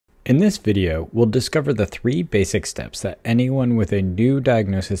In this video, we'll discover the 3 basic steps that anyone with a new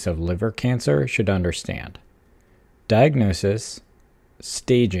diagnosis of liver cancer should understand: diagnosis,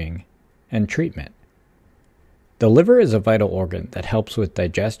 staging, and treatment. The liver is a vital organ that helps with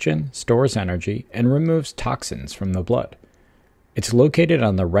digestion, stores energy, and removes toxins from the blood. It's located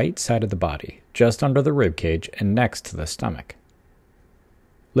on the right side of the body, just under the rib cage and next to the stomach.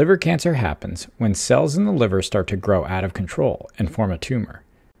 Liver cancer happens when cells in the liver start to grow out of control and form a tumor.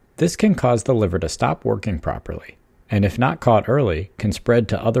 This can cause the liver to stop working properly, and if not caught early, can spread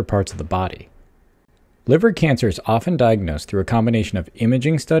to other parts of the body. Liver cancer is often diagnosed through a combination of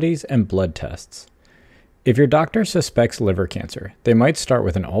imaging studies and blood tests. If your doctor suspects liver cancer, they might start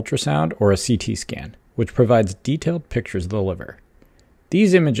with an ultrasound or a CT scan, which provides detailed pictures of the liver.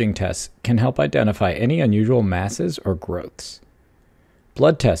 These imaging tests can help identify any unusual masses or growths.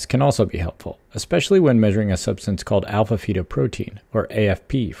 Blood tests can also be helpful, especially when measuring a substance called alpha-fetoprotein, or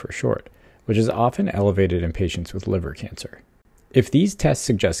AFP for short, which is often elevated in patients with liver cancer. If these tests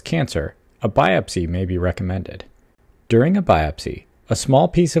suggest cancer, a biopsy may be recommended. During a biopsy, a small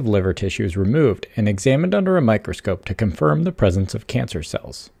piece of liver tissue is removed and examined under a microscope to confirm the presence of cancer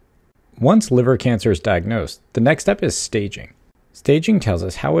cells. Once liver cancer is diagnosed, the next step is staging. Staging tells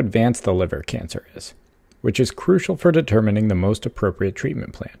us how advanced the liver cancer is, which is crucial for determining the most appropriate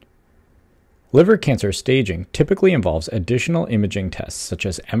treatment plan. Liver cancer staging typically involves additional imaging tests such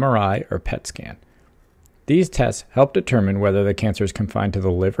as MRI or PET scan. These tests help determine whether the cancer is confined to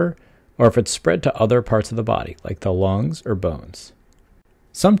the liver or if it's spread to other parts of the body, like the lungs or bones.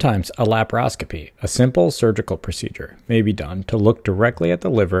 Sometimes a laparoscopy, a simple surgical procedure, may be done to look directly at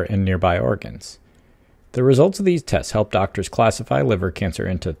the liver and nearby organs. The results of these tests help doctors classify liver cancer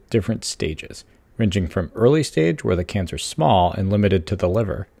into different stages, ranging from early stage, where the cancer is small and limited to the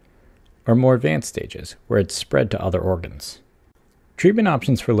liver, or more advanced stages, where it's spread to other organs. Treatment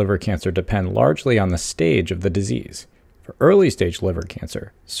options for liver cancer depend largely on the stage of the disease. For early stage liver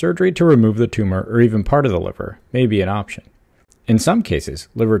cancer, surgery to remove the tumor or even part of the liver may be an option. In some cases,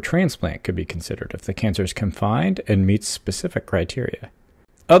 liver transplant could be considered if the cancer is confined and meets specific criteria.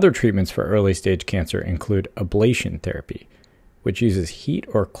 Other treatments for early stage cancer include ablation therapy, which uses heat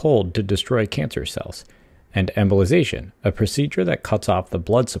or cold to destroy cancer cells, and embolization, a procedure that cuts off the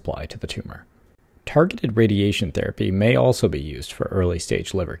blood supply to the tumor. Targeted radiation therapy may also be used for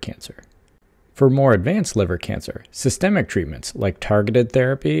early-stage liver cancer. For more advanced liver cancer, systemic treatments like targeted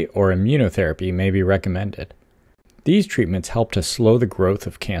therapy or immunotherapy may be recommended. These treatments help to slow the growth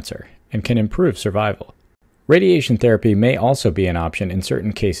of cancer and can improve survival. Radiation therapy may also be an option in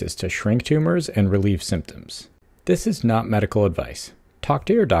certain cases to shrink tumors and relieve symptoms. This is not medical advice. Talk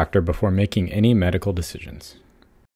to your doctor before making any medical decisions.